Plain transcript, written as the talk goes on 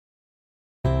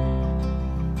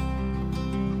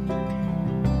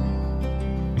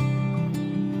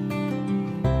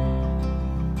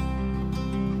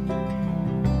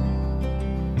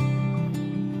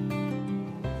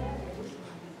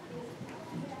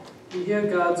We hear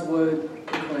God's word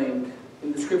proclaimed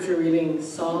in the scripture reading,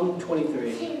 Psalm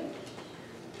 23.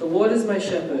 The Lord is my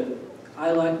shepherd,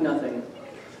 I lack nothing.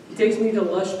 He takes me to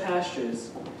lush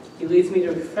pastures. He leads me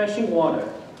to refreshing water.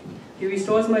 He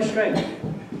restores my strength.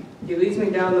 He leads me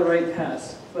down the right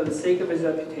path for the sake of his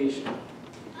reputation.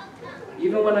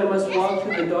 Even when I must walk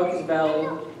through the darkest valley,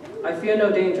 I fear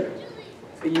no danger,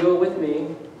 for you are with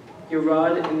me. Your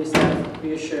rod and your staff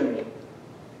reassure me.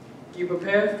 You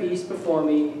prepare a feast before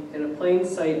me in a plain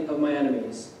sight of my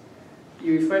enemies.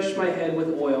 You refresh my head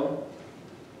with oil.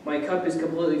 My cup is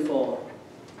completely full.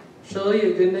 Surely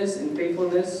your goodness and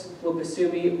faithfulness will pursue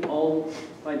me all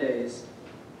my days,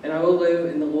 and I will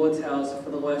live in the Lord's house for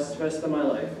the rest of my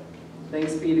life.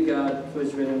 Thanks be to God for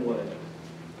his written word.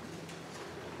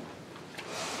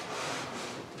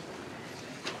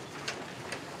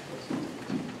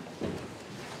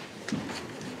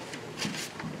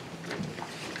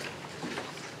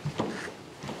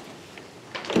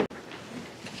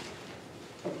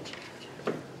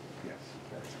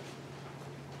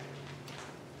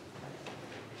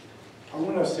 I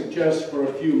want to suggest for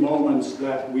a few moments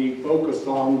that we focus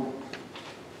on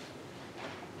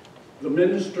the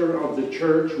minister of the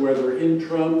church, whether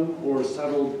interim or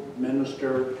settled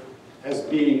minister, as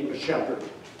being a shepherd.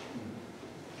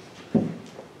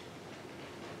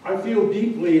 I feel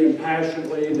deeply and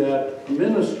passionately that a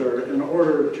minister, in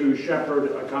order to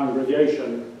shepherd a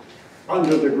congregation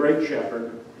under the great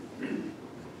shepherd,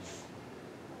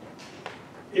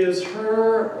 is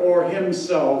her or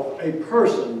himself a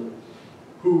person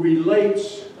who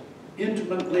relates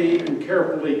intimately and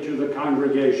carefully to the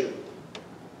congregation.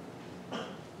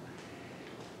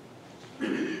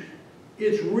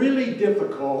 It's really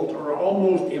difficult or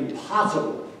almost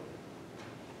impossible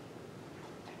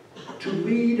to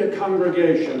lead a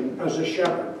congregation as a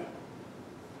shepherd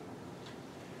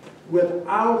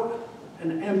without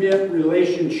an ambient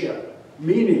relationship,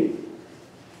 meaning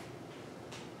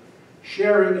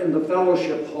sharing in the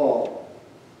fellowship hall,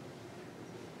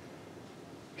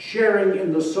 sharing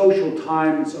in the social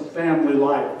times of family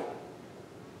life,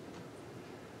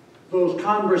 those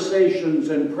conversations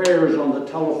and prayers on the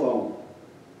telephone,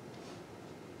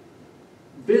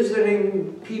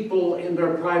 visiting people in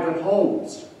their private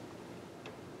homes,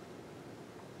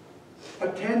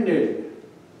 attending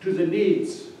to the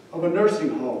needs of a nursing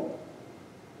home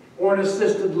or an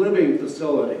assisted living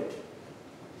facility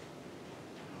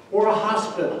or a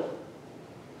hospital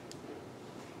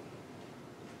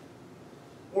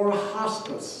or a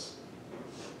hospice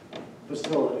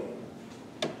facility.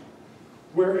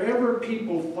 Wherever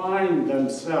people find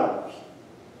themselves,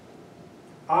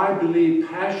 I believe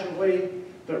passionately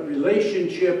that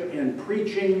relationship and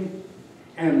preaching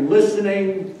and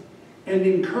listening and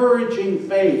encouraging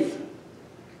faith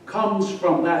comes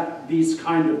from these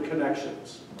kind of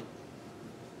connections.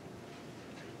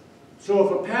 So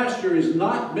if a pastor is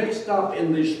not mixed up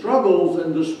in the struggles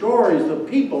and the stories of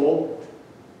people,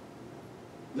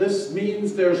 this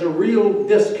means there's a real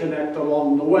disconnect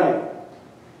along the way.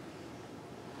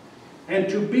 And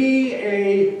to be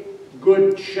a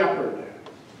good shepherd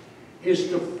is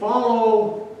to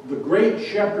follow the great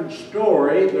shepherd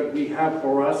story that we have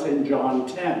for us in John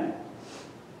 10.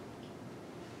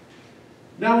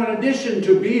 Now, in addition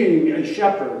to being a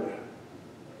shepherd,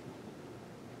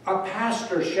 a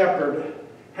pastor shepherd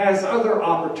has other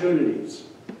opportunities.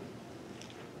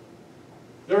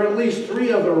 There are at least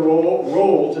 3 other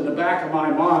roles in the back of my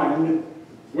mind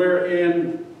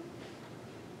wherein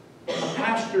a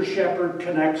pastor shepherd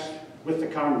connects with the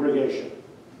congregation.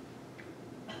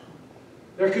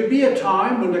 There could be a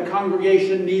time when the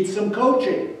congregation needs some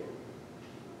coaching.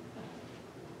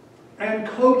 And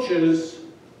coaches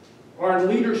are in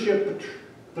leadership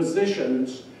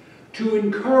positions to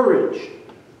encourage,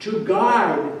 to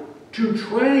guide, to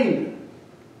train,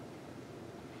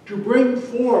 to bring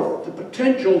forth the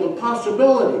potential, the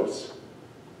possibilities,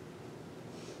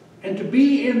 and to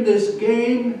be in this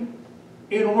game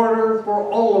in order for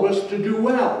all of us to do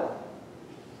well.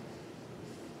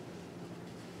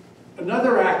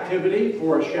 Another activity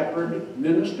for a shepherd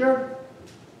minister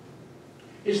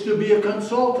is to be a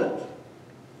consultant,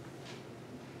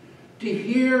 to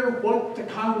hear what the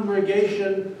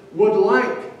congregation would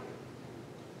like,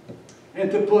 and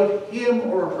to put him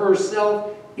or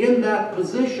herself in that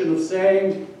position of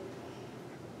saying,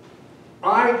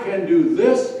 I can do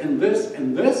this and this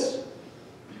and this,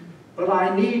 but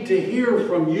I need to hear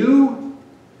from you,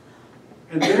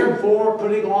 and therefore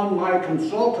putting on my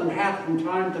consultant hat from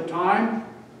time to time,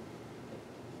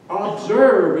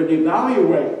 observe and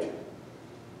evaluate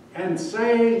and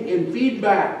say in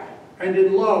feedback and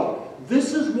in love,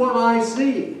 this is what I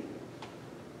see.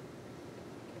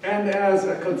 And as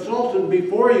a consultant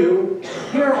before you,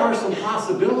 here are some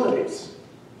possibilities.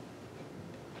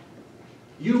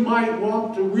 You might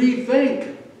want to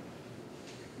rethink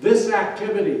this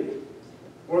activity,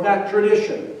 or that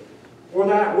tradition, or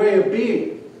that way of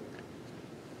being.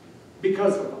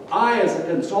 Because I, as a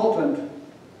consultant,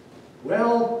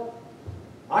 well,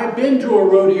 I've been to a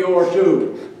rodeo or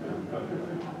two.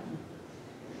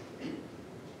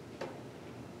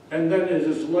 And then it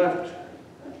is left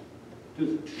to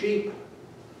the sheep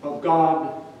of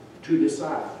God to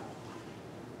decide.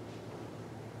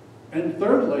 And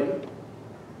thirdly,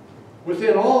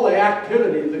 within all the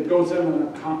activity that goes on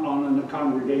in a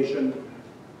congregation,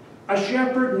 a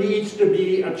shepherd needs to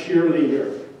be a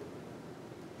cheerleader.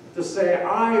 To say,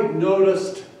 I've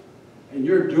noticed, and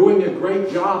you're doing a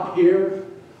great job here.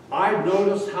 I've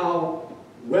noticed how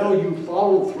well you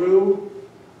followed through.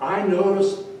 I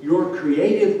noticed your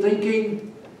creative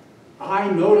thinking. I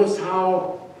noticed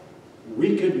how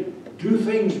we could do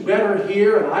things better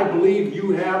here, and I believe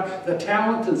you have the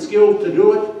talent and skills to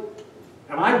do it.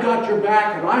 And I've got your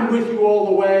back, and I'm with you all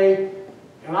the way,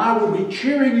 and I will be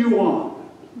cheering you on.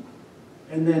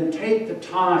 And then take the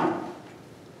time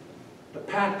to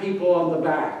pat people on the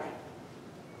back,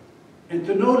 and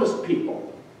to notice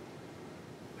people,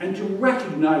 and to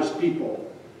recognize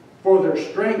people for their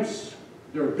strengths,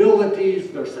 their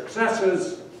abilities, their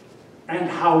successes, and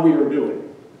how we are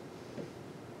doing.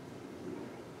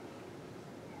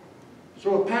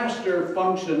 So a pastor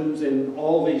functions in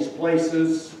all these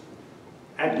places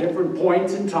at different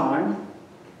points in time.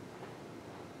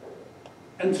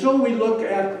 And so we look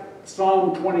at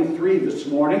Psalm 23 this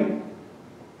morning.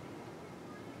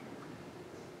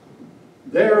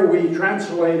 There we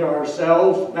translate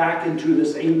ourselves back into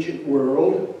this ancient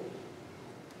world,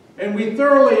 and we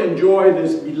thoroughly enjoy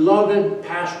this beloved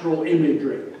pastoral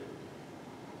imagery.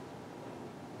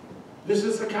 This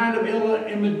is the kind of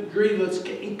imagery that's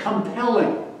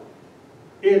compelling.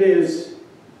 It is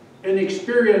an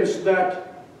experience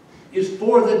that is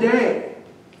for the day.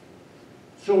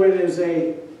 So it is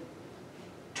a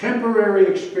temporary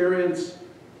experience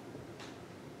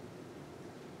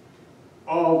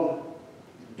of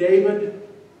David,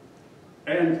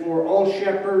 and for all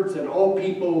shepherds and all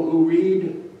people who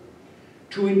read,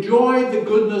 to enjoy the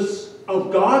goodness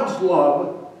of God's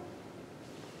love,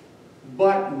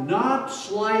 but not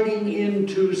sliding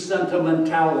into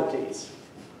sentimentalities.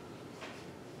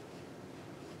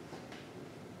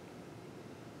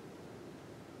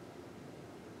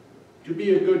 To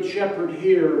be a good shepherd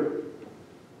here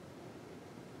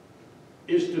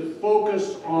is to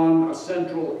focus on a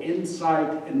central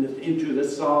insight into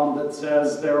this psalm that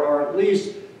says there are at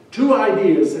least two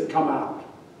ideas that come out.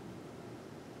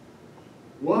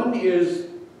 One is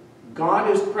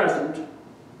God is present.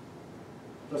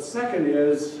 The second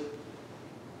is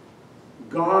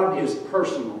God is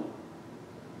personal.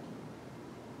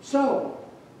 So,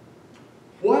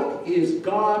 what is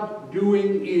God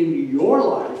doing in your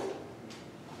life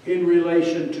in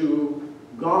relation to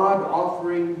God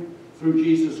offering through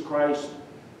Jesus Christ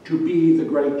to be the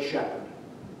great shepherd?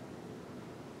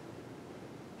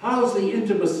 How's the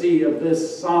intimacy of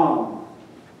this psalm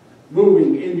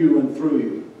moving in you and through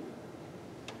you?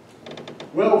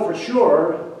 Well, for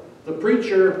sure, the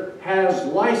preacher has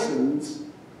license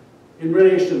in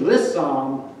relation to this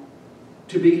psalm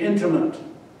to be intimate.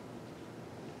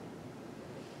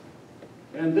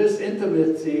 And this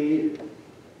intimacy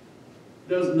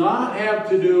does not have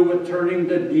to do with turning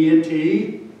the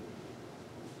deity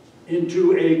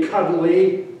into a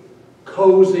cuddly,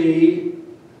 cozy,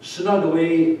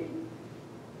 snuggly,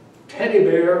 teddy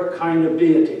bear kind of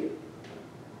deity.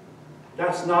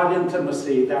 That's not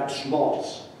intimacy, that's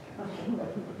schmaltz.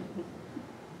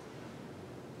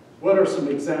 What are some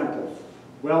examples?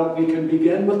 Well, we can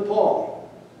begin with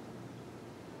Paul.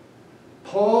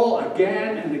 Paul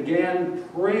again and again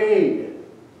prayed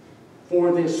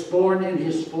for this thorn in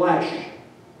his flesh.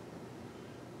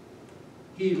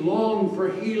 He longed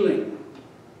for healing.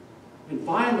 And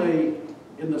finally,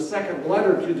 in the second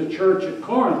letter to the church at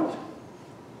Corinth,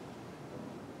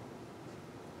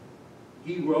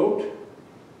 he wrote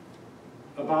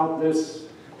about this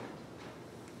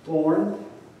thorn.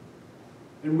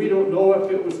 And we don't know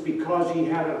if it was because he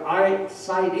had an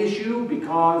eyesight issue,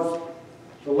 because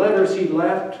the letters he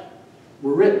left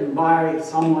were written by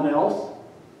someone else,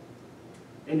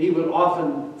 and he would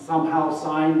often somehow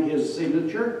sign his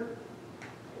signature.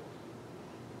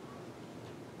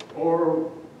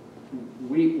 Or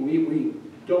we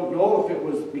don't know if it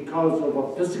was because of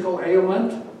a physical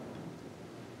ailment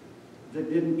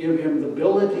that didn't give him the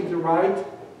ability to write.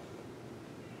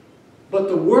 But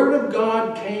the Word of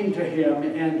God came to him,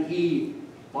 and he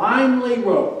finally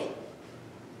wrote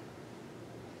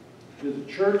to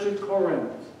the church at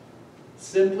Corinth,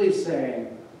 simply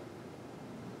saying,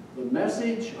 the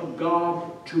message of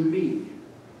God to me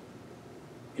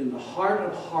in the heart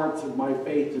of hearts of my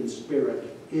faith and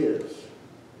spirit is,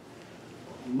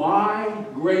 my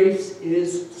grace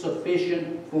is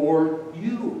sufficient for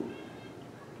you.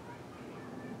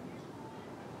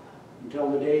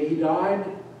 Until the day he died,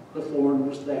 the thorn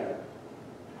was there.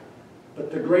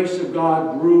 But the grace of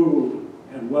God grew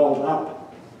and welled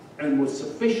up and was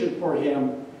sufficient for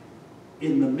him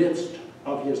in the midst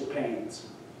of his pains.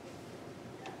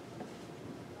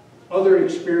 Other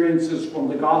experiences from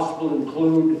the gospel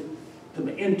include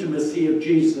the intimacy of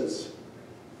Jesus.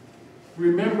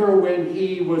 Remember when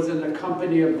he was in the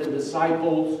company of the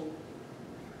disciples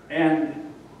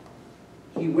and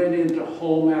he went into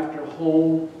home after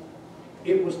home?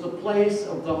 It was the place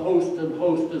of the host and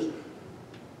hostess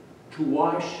to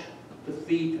wash the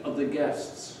feet of the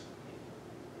guests.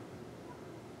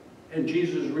 And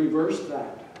Jesus reversed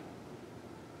that.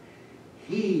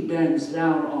 He bends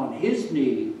down on his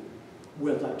knee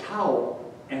with a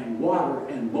towel and water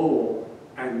and bowl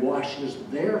and washes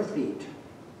their feet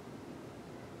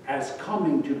as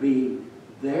coming to be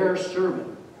their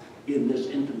servant in this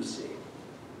intimacy.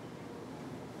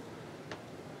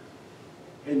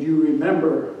 And you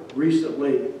remember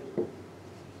recently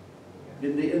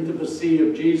in the intimacy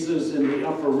of Jesus in the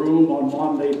upper room on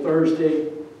Maundy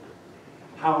Thursday,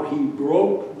 how he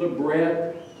broke the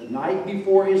bread the night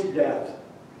before his death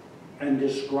and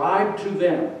described to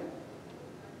them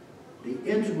the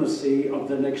intimacy of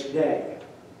the next day,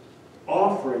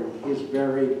 offering his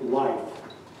very life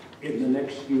in the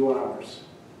next few hours.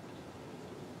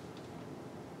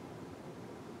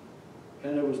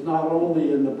 And it was not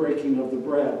only in the breaking of the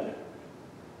bread,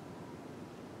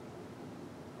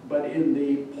 but in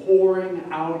the pouring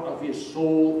out of his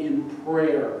soul in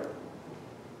prayer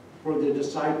for the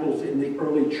disciples in the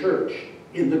early church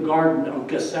in the Garden of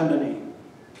Gethsemane.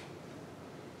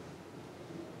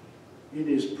 In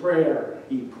his prayer,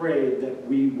 he prayed that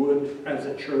we would, as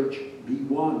a church, be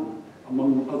one,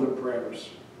 among other prayers.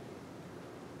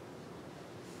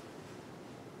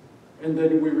 And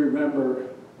then we remember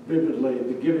vividly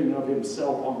the giving of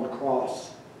himself on the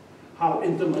cross. How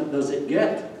intimate does it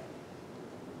get?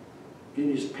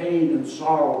 In his pain and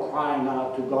sorrow, crying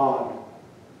out to God.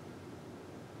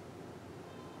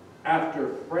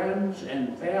 After friends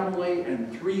and family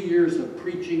and 3 years of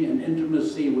preaching and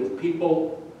intimacy with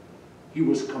people, he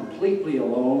was completely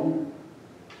alone,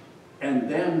 and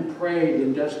then prayed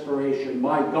in desperation,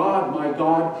 my God,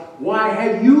 why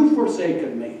have you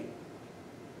forsaken me?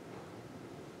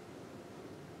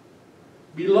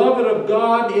 Beloved of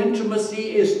God,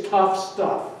 intimacy is tough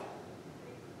stuff.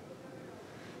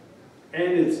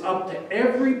 And it's up to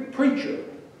every preacher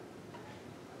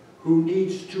who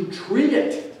needs to treat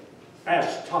it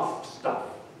as tough stuff.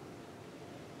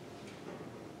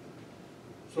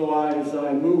 So as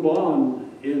I move on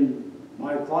in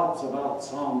my thoughts about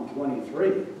Psalm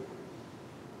 23,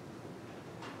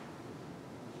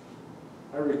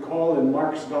 I recall in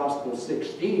Mark's Gospel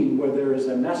 16 where there is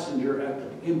a messenger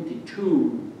at the empty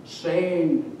tomb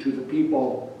saying to the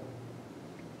people,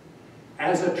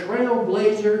 as a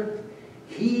trailblazer,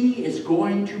 he is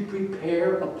going to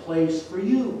prepare a place for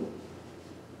you.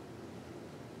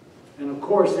 And of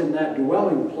course, in that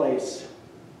dwelling place,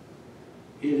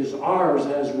 it is ours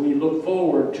as we look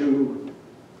forward to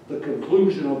the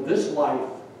conclusion of this life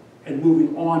and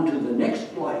moving on to the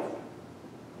next life.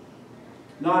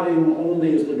 Not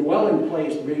only is the dwelling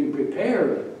place being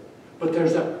prepared, but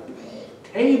there's a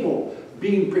table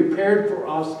being prepared for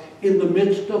us in the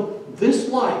midst of this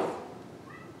life.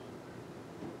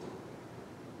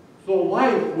 So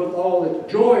life, with all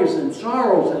its joys and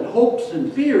sorrows and hopes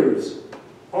and fears,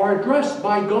 are addressed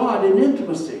by God in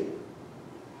intimacy.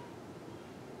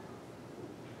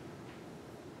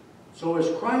 So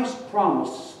as Christ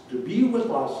promised to be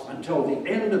with us until the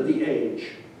end of the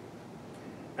age,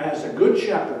 as a good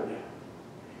shepherd,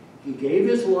 he gave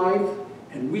his life,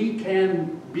 and we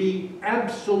can be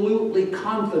absolutely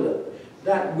confident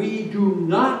that we do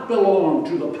not belong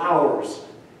to the powers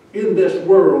in this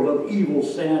world of evil,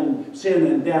 sin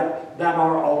and death that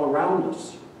are all around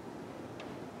us.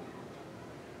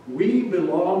 We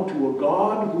belong to a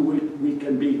God who we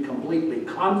can be completely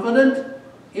confident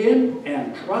in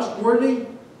and trustworthy,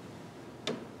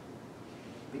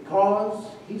 because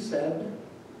he said,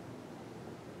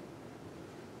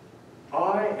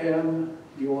 I am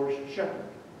your shepherd,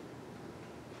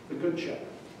 the good shepherd.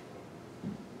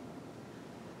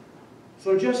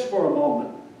 So just for a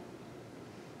moment,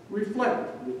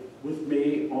 reflect with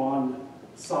me on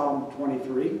Psalm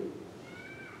 23,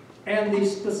 and the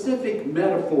specific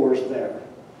metaphors there.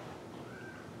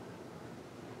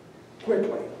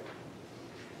 Quickly.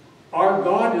 Our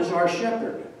God is our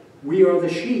shepherd. We are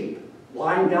the sheep,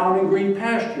 lying down in green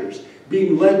pastures,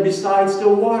 being led beside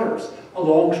still waters,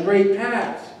 along straight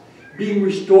paths, being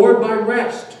restored by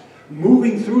rest,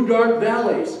 moving through dark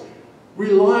valleys,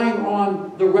 relying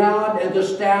on the rod and the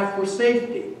staff for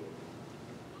safety,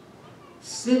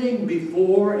 sitting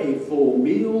before a full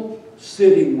meal,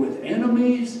 sitting with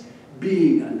enemies,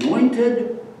 being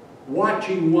anointed,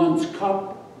 watching one's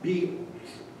cup be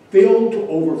filled to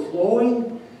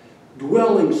overflowing,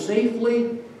 dwelling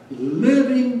safely,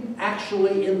 living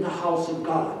actually in the house of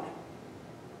God.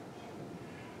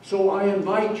 So I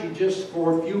invite you just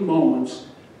for a few moments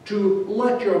to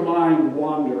let your mind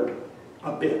wander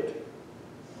a bit.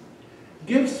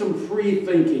 Give some free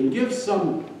thinking, give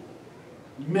some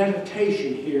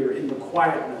meditation here in the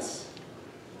quietness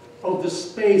of the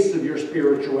space of your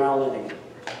spirituality.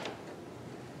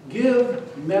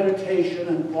 Give meditation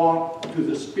and thought to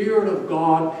the Spirit of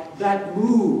God that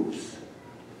moves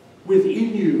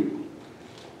within you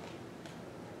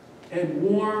and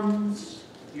warms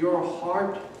your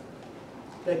heart,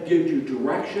 that gives you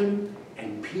direction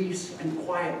and peace and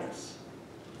quietness.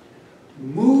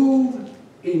 Move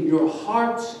in your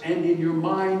hearts and in your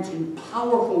minds in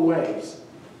powerful ways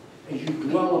as you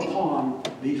dwell upon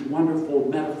these wonderful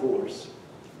metaphors.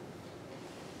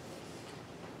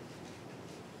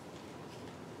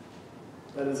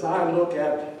 But as I look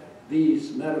at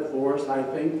these metaphors, I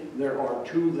think there are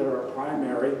two that are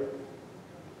primary.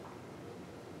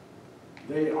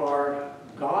 They are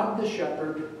God the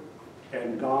shepherd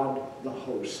and God the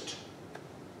host.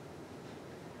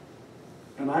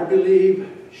 And I believe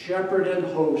shepherd and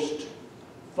host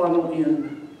funnel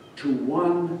in to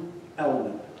one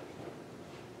element.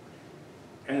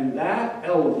 And that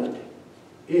element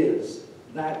is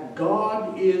that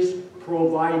God is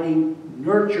providing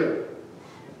nurture.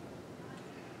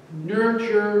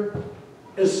 Nurture,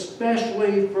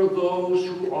 especially for those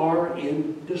who are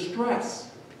in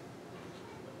distress.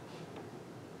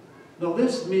 Now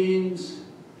this means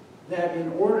that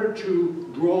in order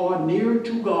to draw near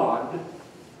to God,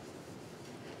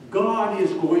 God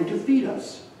is going to feed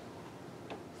us.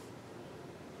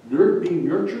 Being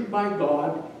nurtured by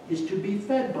God is to be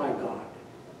fed by God.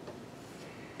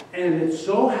 And it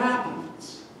so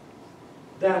happens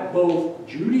that both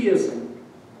Judaism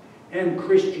and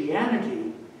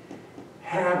Christianity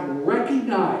have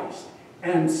recognized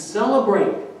and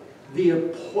celebrate the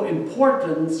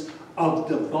importance of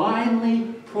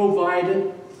divinely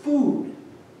provided food.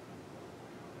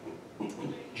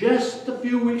 Just a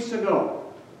few weeks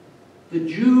ago, the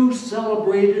Jews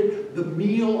celebrated the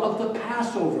meal of the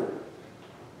Passover,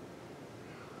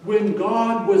 when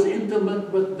God was intimate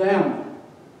with them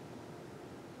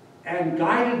and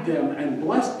guided them and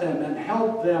blessed them and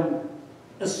helped them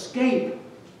escape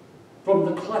from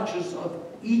the clutches of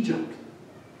Egypt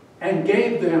and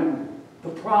gave them the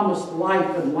promised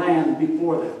life and land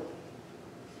before them.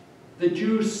 The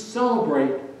Jews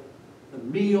celebrate the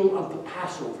meal of the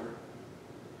Passover,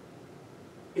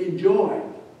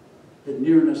 enjoying the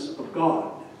nearness of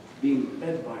God, being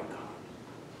fed by God.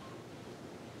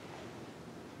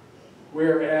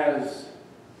 Whereas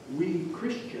we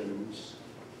Christians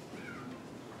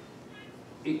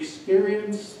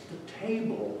experience the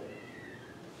table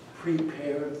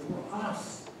prepared for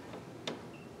us,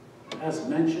 as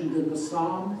mentioned in the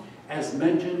psalm, as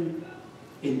mentioned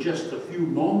in just a few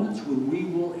moments when we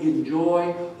will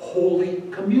enjoy Holy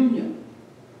Communion.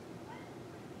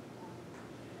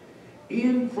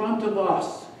 In front of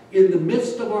us, in the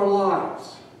midst of our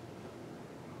lives,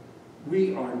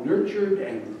 we are nurtured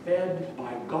and fed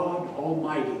by God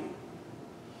Almighty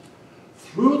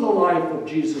through the life of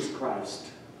Jesus Christ,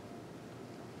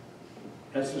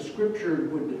 as the Scripture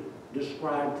would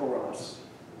describe for us,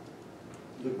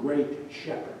 the great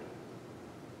shepherd.